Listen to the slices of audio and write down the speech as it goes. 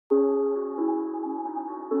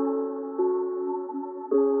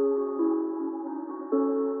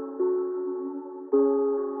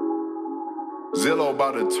Zillow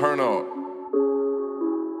about to turn up.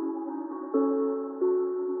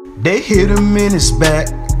 They hit him in his back.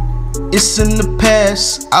 It's in the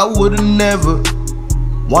past. I would've never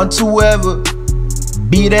want to ever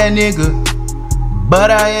be that nigga, but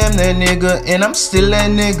I am that nigga, and I'm still that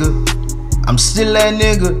nigga. I'm still that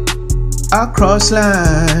nigga. I cross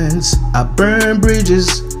lines, I burn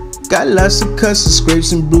bridges, got lots of cuts and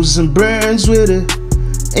scrapes and bruises and burns with it.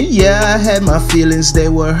 And yeah, I had my feelings, they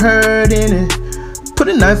were hurting it. Put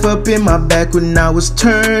a knife up in my back when I was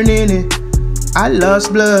turning it. I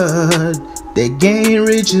lost blood, they gained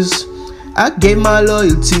riches. I gave my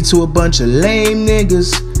loyalty to a bunch of lame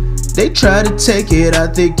niggas. They tried to take it, I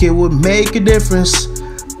think it would make a difference,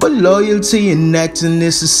 but loyalty and acting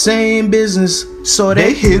is the same business. So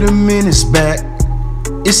they hit him in his back.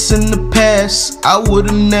 It's in the past. I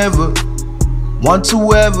would've never want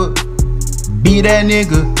to ever be that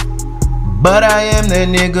nigga, but I am that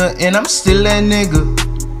nigga, and I'm still that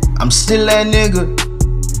nigga. I'm still that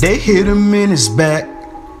nigga. They hit him in his back.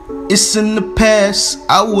 It's in the past.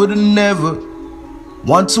 I would've never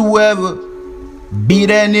want to ever be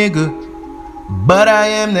that nigga, but I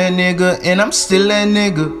am that nigga, and I'm still that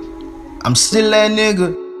nigga. I'm still that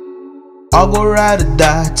nigga. I'll go ride or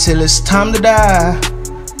die till it's time to die.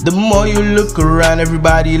 The more you look around,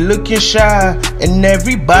 everybody looking shy, and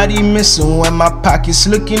everybody missing when my pockets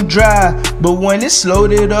looking dry. But when it's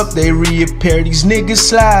loaded up, they reappear, these niggas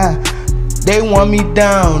slide. They want me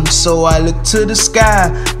down, so I look to the sky.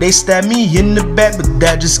 They stab me in the back, but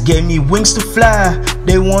that just gave me wings to fly.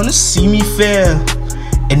 They wanna see me fail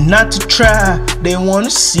and not to try. They wanna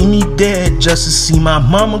see me dead just to see my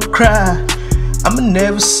mama cry. I'ma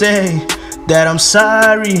never say that I'm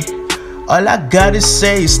sorry. All I gotta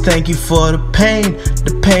say is thank you for the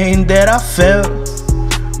pain that I felt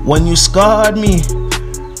when you scarred me.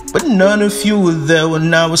 But none of you were there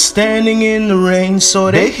when I was standing in the rain.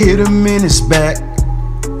 So they hit him in his back.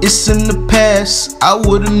 It's in the past. I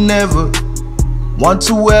would've never want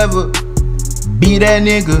to ever be that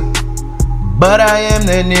nigga, but I am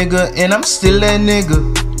that nigga, and I'm still that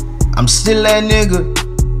nigga. I'm still that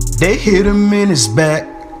nigga. They hit him in his back.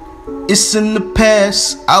 It's in the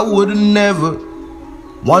past. I would've never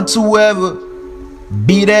want to ever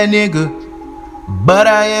be that nigga, but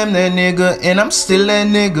I am that nigga, and I'm still that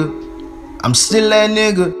nigga. I'm still that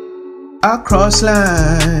nigga. I cross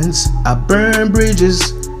lines, I burn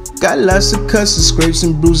bridges, got lots of cuts and scrapes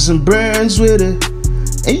and bruises and burns with it.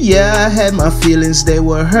 And yeah, I had my feelings, they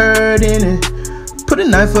were hurting it. Put a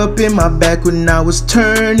knife up in my back when I was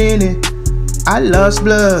turning it. I lost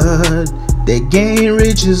blood, they gained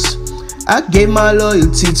riches. I gave my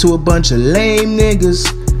loyalty to a bunch of lame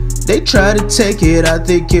niggas. They try to take it, I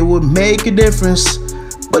think it would make a difference,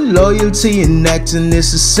 but loyalty and acting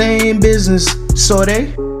is the same business. So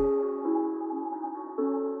they